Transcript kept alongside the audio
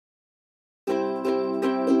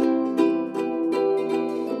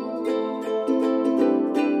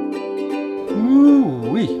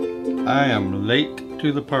I am late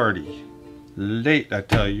to the party. Late, I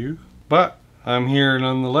tell you. But I'm here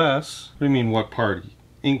nonetheless. What do you mean, what party?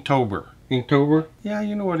 Inktober. Inktober? Yeah,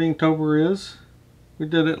 you know what Inktober is. We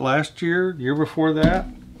did it last year, the year before that.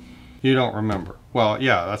 You don't remember. Well,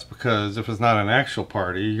 yeah, that's because if it's not an actual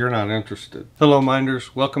party, you're not interested. Hello,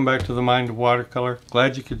 Minders. Welcome back to the Mind of Watercolor.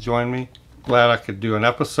 Glad you could join me. Glad I could do an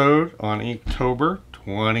episode on Inktober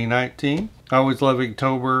 2019. I always love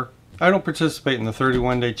Inktober. I don't participate in the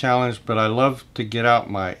 31-day challenge, but I love to get out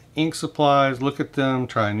my ink supplies, look at them,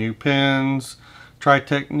 try new pens, try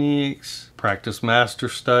techniques, practice master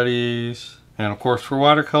studies, and of course for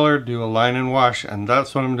watercolor, do a line and wash, and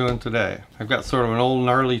that's what I'm doing today. I've got sort of an old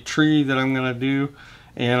gnarly tree that I'm going to do,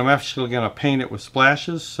 and I'm actually going to paint it with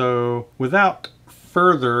splashes. So without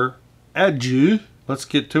further ado, let's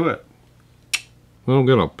get to it. Well, I'm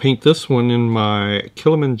going to paint this one in my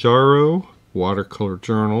Kilimanjaro watercolor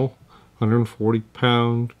journal.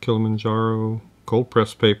 140-pound Kilimanjaro cold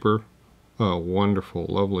press paper. Wonderful,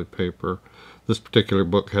 lovely paper. This particular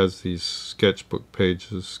book has these sketchbook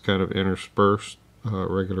pages kind of interspersed,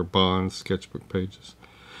 regular bond sketchbook pages.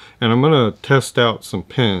 And I'm going to test out some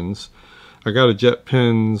pens. I got a Jet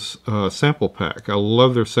Pens sample pack. I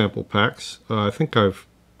love their sample packs. I think I've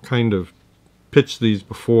kind of pitched these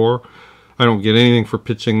before. I don't get anything for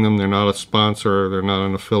pitching them. They're not a sponsor. They're not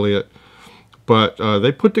an affiliate. But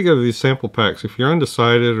they put together these sample packs. If you're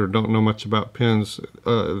undecided or don't know much about pens,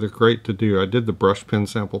 they're great to do. I did the brush pen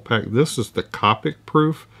sample pack. This is the Copic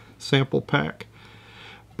proof sample pack.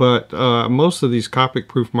 But most of these Copic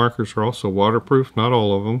proof markers are also waterproof. Not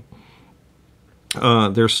all of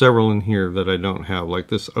them. There's several in here that I don't have, like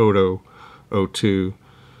this Odo 02.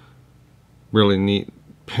 Really neat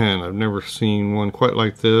pen. I've never seen one quite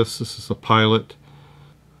like this. This is a Pilot.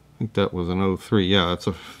 I think that was an 03. Yeah, it's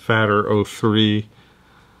a fatter 03.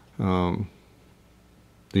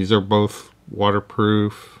 These are both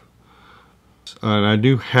waterproof. And I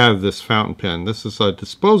do have this fountain pen. This is a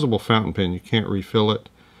disposable fountain pen. You can't refill it.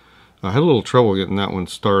 I had a little trouble getting that one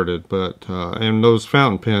started, but and those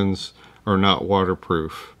fountain pens are not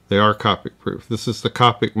waterproof. They are Copic proof. This is the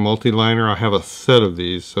Copic multi-liner. I have a set of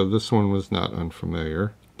these, so this one was not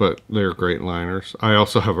unfamiliar, but they're great liners. I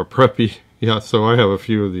also have a Preppy. Yeah, so I have a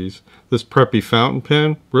few of these. This Preppy fountain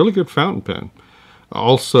pen, really good fountain pen.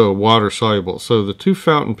 Also water soluble. So the two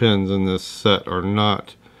fountain pens in this set are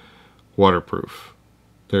not waterproof.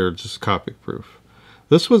 They're just Copic proof.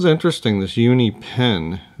 This was interesting, this Uni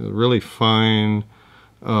pen. A really fine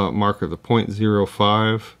marker, the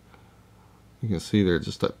 0.05. You can see there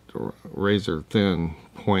just that razor thin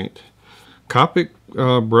point. Copic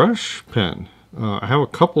brush pen. I have a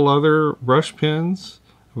couple other brush pens.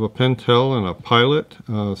 Of a Pentel and a Pilot,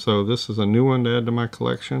 so this is a new one to add to my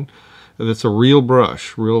collection. It's a real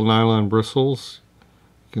brush, real nylon bristles,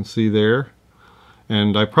 you can see there.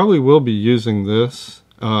 And I probably will be using this,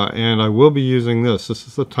 and I will be using this. This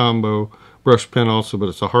is a Tombow brush pen also, but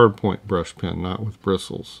it's a hard point brush pen, not with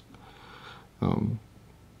bristles. And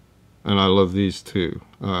I love these too.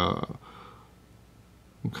 I'm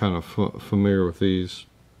kind of familiar with these.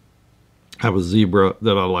 I have a Zebra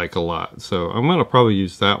that I like a lot, so I'm going to probably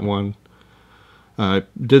use that one. I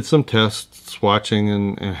did some tests,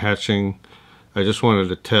 swatching and hatching. I just wanted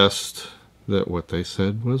to test that what they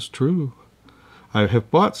said was true. I have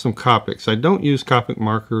bought some Copics. I don't use Copic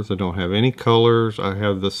markers. I don't have any colors. I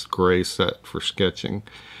have this gray set for sketching,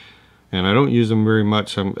 and I don't use them very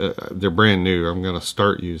much. They're brand new. I'm going to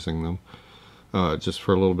start using them just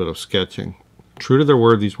for a little bit of sketching. True to their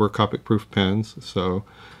word, these were Copic proof pens, so.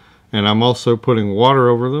 And I'm also putting water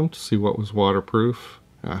over them to see what was waterproof.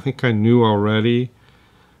 I think I knew already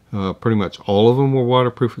pretty much all of them were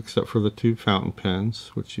waterproof except for the two fountain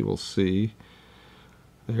pens, which you will see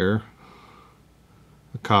there.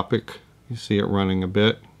 The Copic, you see it running a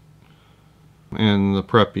bit. And the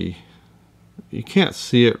Preppy. You can't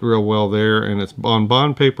see it real well there, and it's on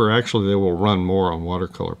bond paper. Actually, they will run more on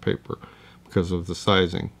watercolor paper because of the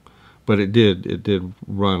sizing. But it did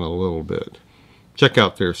run a little bit. Check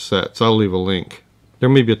out their sets. I'll leave a link. There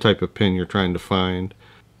may be a type of pen you're trying to find.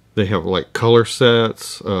 They have like color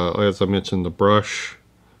sets, as I mentioned, the brush,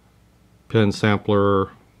 pen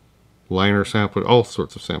sampler, liner sampler, all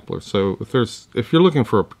sorts of samplers. So if you're looking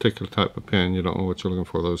for a particular type of pen, you don't know what you're looking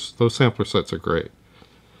for, those sampler sets are great.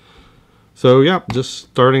 So yeah, just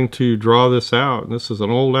starting to draw this out. This is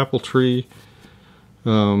an old apple tree.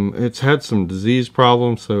 It's had some disease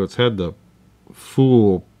problems, so it's had the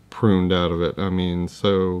fool pruned out of it. I mean,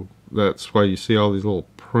 so that's why you see all these little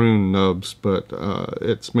prune nubs, but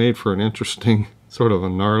it's made for an interesting sort of a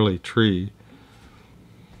gnarly tree.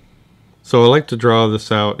 So I like to draw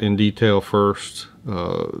this out in detail first.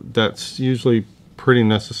 That's usually pretty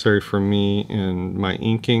necessary for me in my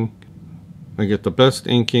inking. I get the best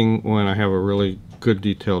inking when I have a really good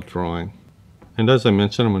detailed drawing. And as I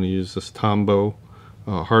mentioned, I'm going to use this Tombow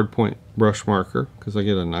hardpoint brush marker because I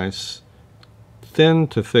get a nice thin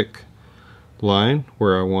to thick line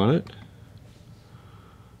where I want it.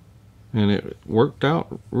 And it worked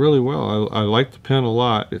out really well. I like the pen a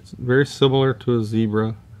lot. It's very similar to a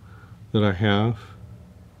zebra that I have,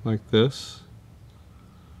 like this.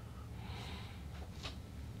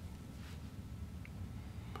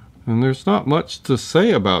 And there's not much to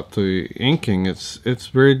say about the inking. It's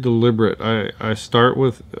very deliberate. I start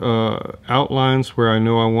with outlines where I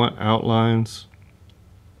know I want outlines.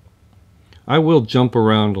 I will jump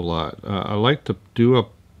around a lot. I like to do a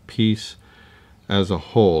piece as a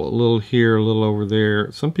whole, a little here, a little over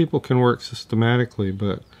there. Some people can work systematically,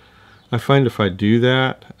 but I find if I do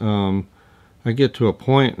that, I get to a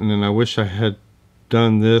point and then I wish I had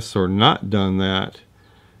done this or not done that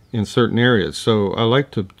in certain areas. So I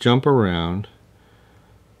like to jump around,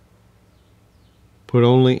 put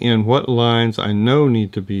only in what lines I know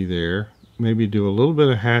need to be there, maybe do a little bit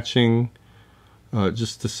of hatching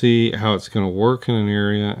just to see how it's going to work in an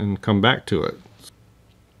area and come back to it.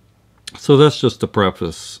 So that's just to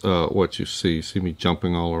preface what you see. You see me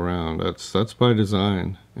jumping all around. That's by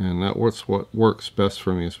design, and that's what works best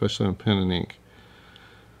for me, especially on pen and ink.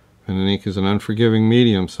 Pen and ink is an unforgiving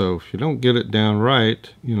medium, so if you don't get it down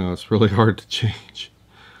right, you know, it's really hard to change.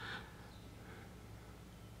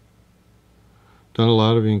 Done a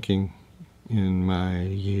lot of inking in my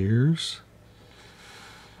years,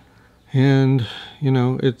 and you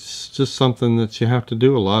know, it's just something that you have to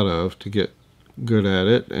do a lot of to get good at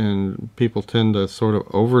it, and people tend to sort of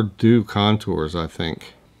overdo contours, I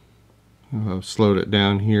think. I've slowed it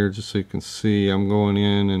down here just so you can see I'm going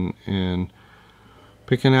in and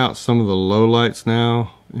picking out some of the low lights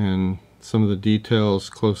now and some of the details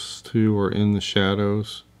close to or in the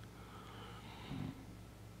shadows.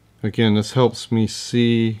 Again, this helps me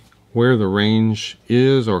see where the range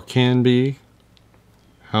is or can be,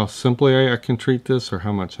 how simply I can treat this or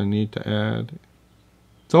how much I need to add.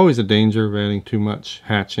 It's always a danger of adding too much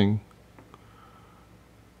hatching.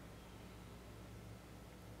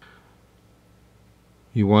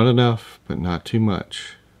 You want enough, but not too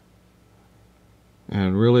much.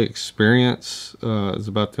 And really, experience is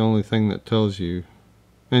about the only thing that tells you,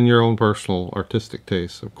 and your own personal artistic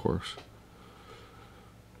taste, of course.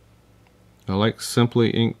 I like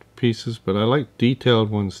simply inked pieces, but I like detailed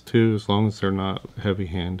ones too, as long as they're not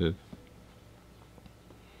heavy-handed.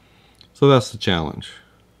 So that's the challenge.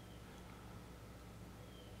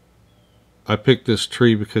 I picked this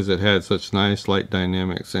tree because it had such nice light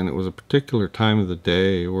dynamics, and it was a particular time of the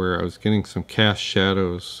day where I was getting some cast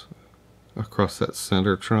shadows across that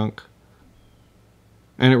center trunk,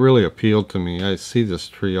 and it really appealed to me. I see this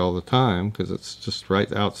tree all the time because it's just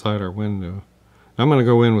right outside our window. I'm going to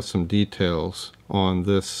go in with some details on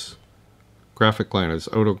this graphic liner, this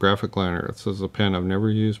Oto graphic liner. This is a pen I've never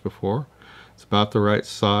used before. It's about the right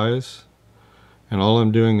size, and all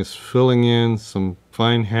I'm doing is filling in some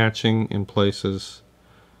fine hatching in places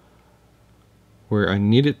where I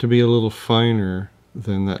need it to be a little finer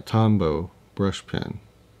than that Tombow brush pen.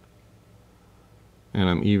 And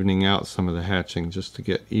I'm evening out some of the hatching just to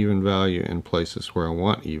get even value in places where I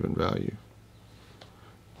want even value.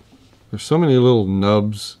 There's so many little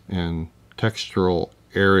nubs and textural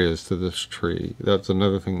areas to this tree. That's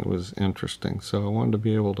another thing that was interesting. So I wanted to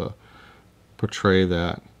be able to portray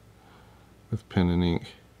that with pen and ink.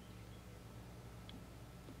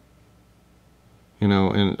 You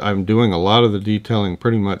know, and I'm doing a lot of the detailing,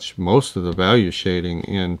 pretty much most of the value shading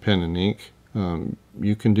in pen and ink.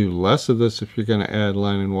 You can do less of this if you're going to add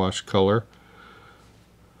line and wash color.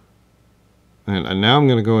 And now I'm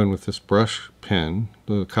going to go in with this brush pen,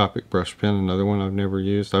 the Copic brush pen, another one I've never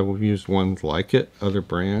used. I've used ones like it, other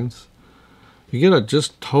brands. You get a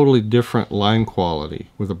just totally different line quality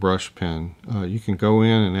with a brush pen. You can go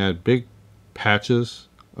in and add big patches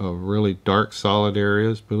of really dark solid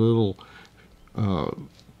areas, but it'll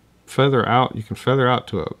feather out. You can feather out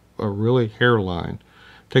to a really hairline.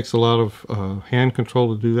 Takes a lot of hand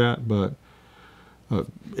control to do that, but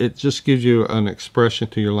it just gives you an expression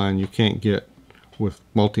to your line you can't get with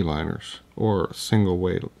multi-liners or single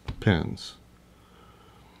weight pens.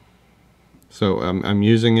 So I'm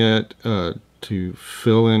using it to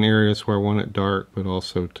fill in areas where I want it dark, but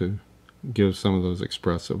also to give some of those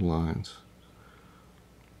expressive lines.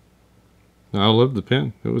 I love the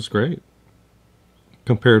pen. It was great.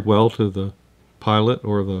 Compared well to the Pilot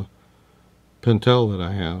or the Pentel that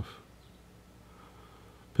I have.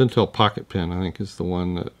 Pentel pocket pen, I think, is the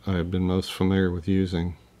one that I've been most familiar with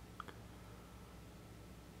using.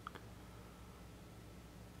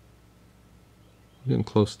 Getting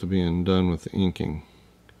close to being done with the inking.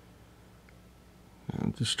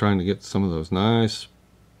 I'm just trying to get some of those nice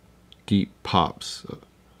deep pops.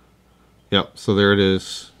 Yep, so there it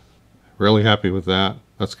is. Really happy with that.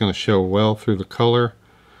 That's going to show well through the color,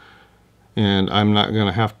 and I'm not going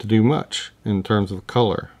to have to do much in terms of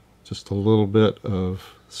color. Just a little bit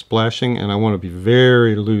of splashing, and I want to be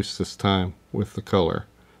very loose this time with the color.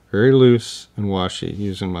 Very loose and washy,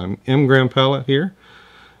 using my M-gram palette here.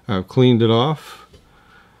 I've cleaned it off,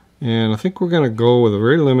 and I think we're going to go with a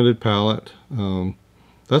very limited palette.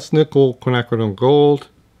 That's nickel quinacridone gold.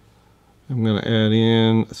 I'm going to add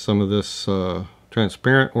in some of this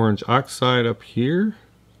transparent orange oxide up here.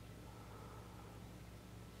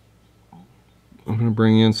 I'm going to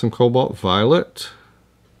bring in some cobalt violet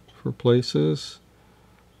for places.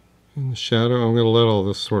 In the shadow, I'm going to let all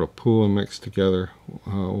this sort of pool and mix together.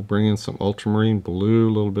 We'll bring in some ultramarine blue,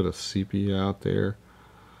 a little bit of sepia out there.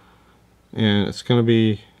 And it's going to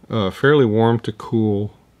be a fairly warm to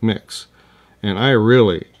cool mix. And I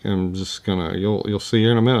really am just gonna, you'll see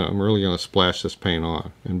here in a minute, I'm really gonna splash this paint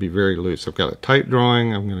on and be very loose. I've got a tight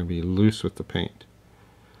drawing, I'm gonna be loose with the paint.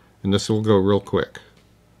 And this will go real quick.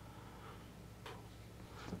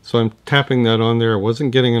 So I'm tapping that on there. I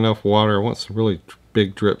wasn't getting enough water. I want some really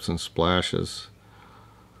big drips and splashes.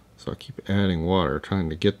 So I keep adding water, trying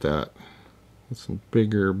to get that. With some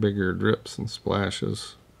bigger drips and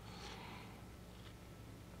splashes.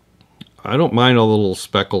 I don't mind all the little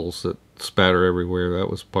speckles that spatter everywhere.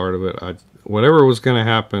 That was part of it. Whatever was going to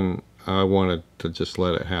happen, I wanted to just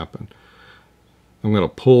let it happen. I'm going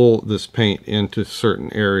to pull this paint into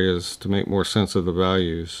certain areas to make more sense of the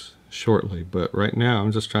values shortly, but right now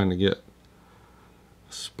I'm just trying to get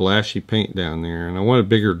splashy paint down there, and I wanted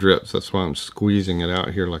bigger drips. That's why I'm squeezing it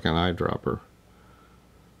out here like an eyedropper.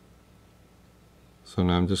 So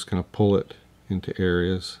now I'm just going to pull it into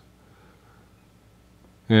areas.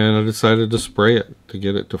 And I decided to spray it to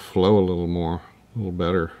get it to flow a little more, a little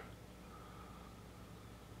better.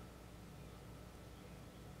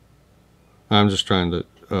 I'm just trying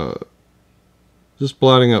to, just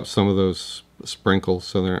blotting up some of those sprinkles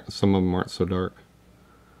so some of them aren't so dark.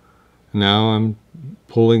 Now I'm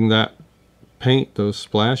pulling that paint, those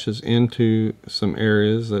splashes, into some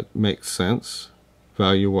areas that make sense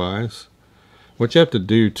value-wise. What you have to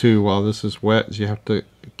do too while this is wet is you have to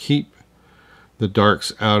keep the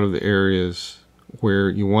darks out of the areas where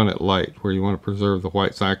you want it light, where you want to preserve the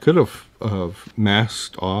whites. I could have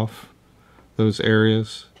masked off those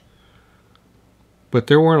areas, but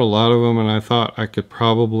there weren't a lot of them, and I thought I could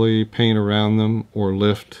probably paint around them or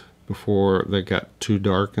lift before they got too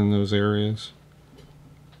dark in those areas.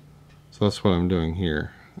 So that's what I'm doing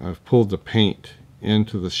here. I've pulled the paint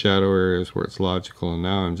into the shadow areas where it's logical, and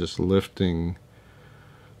now I'm just lifting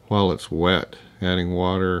while it's wet, adding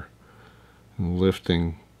water and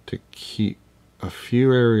lifting to keep a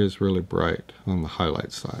few areas really bright on the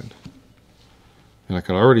highlight side. And I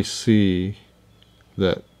can already see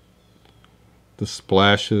that the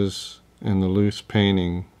splashes and the loose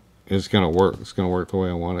painting is going to work. It's going to work the way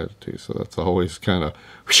I want it to. So that's always kind of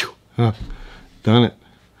done it.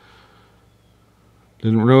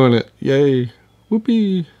 Didn't ruin it. Yay.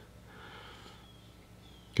 Whoopee.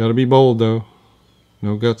 Gotta be bold though.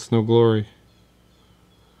 No guts, no glory.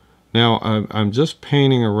 Now I'm just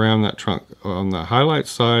painting around that trunk. On the highlight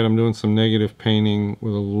side, I'm doing some negative painting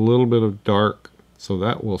with a little bit of dark, so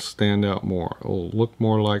that will stand out more. It will look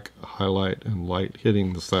more like a highlight and light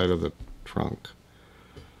hitting the side of the trunk.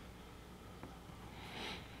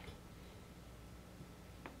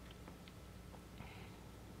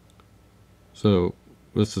 So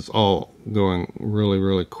this is all going really,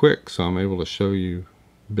 really quick, so I'm able to show you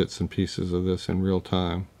bits and pieces of this in real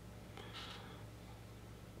time.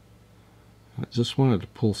 I just wanted to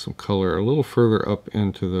pull some color a little further up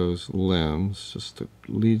into those limbs, just to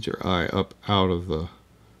lead your eye up out of the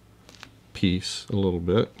piece a little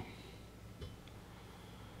bit.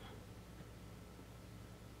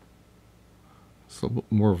 It's a little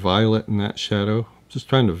more violet in that shadow. Just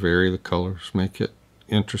trying to vary the colors, make it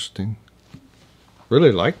interesting.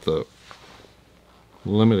 Really like the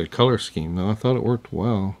limited color scheme though. I thought it worked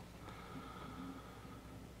well.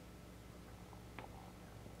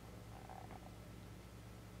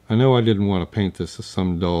 I know I didn't want to paint this as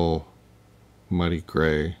some dull, muddy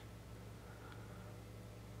gray.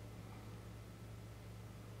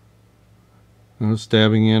 I was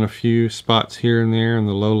dabbing in a few spots here and there in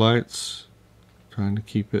the low lights, trying to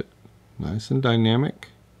keep it nice and dynamic.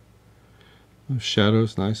 Those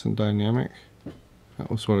shadows nice and dynamic. That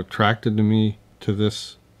was what attracted me to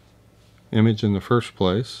this image in the first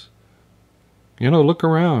place. You know, look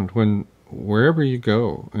around wherever you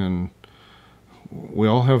go, and we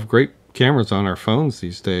all have great cameras on our phones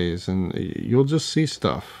these days, and you'll just see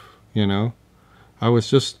stuff, you know. I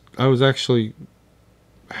was actually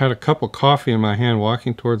had a cup of coffee in my hand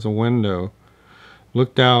walking towards a window,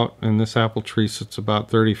 looked out, and this apple tree sits about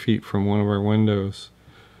 30 feet from one of our windows,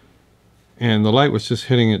 and the light was just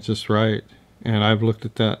hitting it just right. And I've looked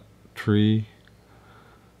at that tree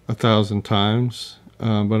 1,000 times,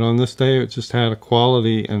 but on this day it just had a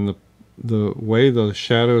quality, and the way the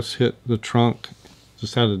shadows hit the trunk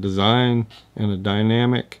just had a design and a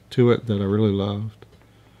dynamic to it that I really loved.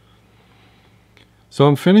 So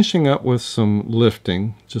I'm finishing up with some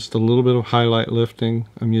lifting, just a little bit of highlight lifting.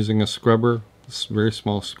 I'm using a scrubber, a very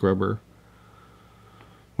small scrubber.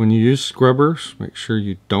 When you use scrubbers, make sure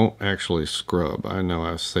you don't actually scrub. I know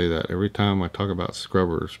I say that every time I talk about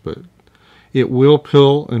scrubbers, but it will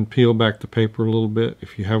peel back the paper a little bit.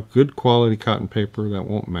 If you have good quality cotton paper, that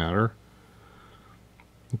won't matter.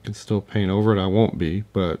 You can still paint over it. I won't be,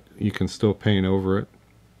 but you can still paint over it.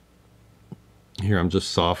 Here I'm just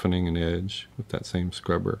softening an edge with that same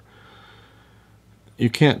scrubber. You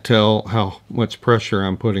can't tell how much pressure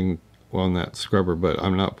I'm putting on that scrubber, but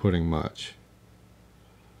I'm not putting much.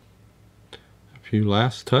 A few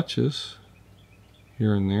last touches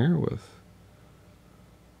here and there with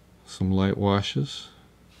some light washes,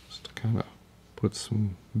 just to kind of put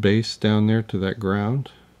some base down there to that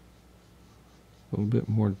ground. A little bit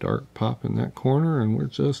more dark pop in that corner, and we're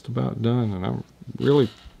just about done, and I'm really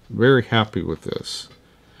very happy with this.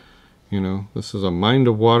 You know, this is a Mind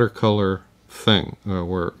of Watercolor thing,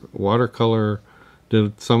 where watercolor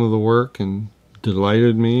did some of the work and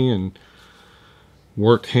delighted me and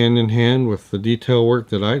worked hand in hand with the detail work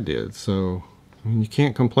that I did. So I mean, you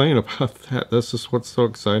can't complain about that. This is what's so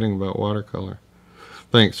exciting about watercolor.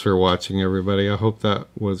 Thanks for watching, everybody. I hope that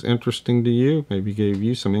was interesting to you, maybe gave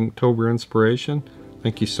you some Inktober inspiration.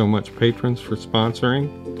 Thank you so much, patrons, for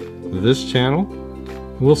sponsoring this channel.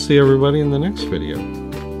 We'll see everybody in the next video.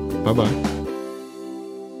 Bye-bye.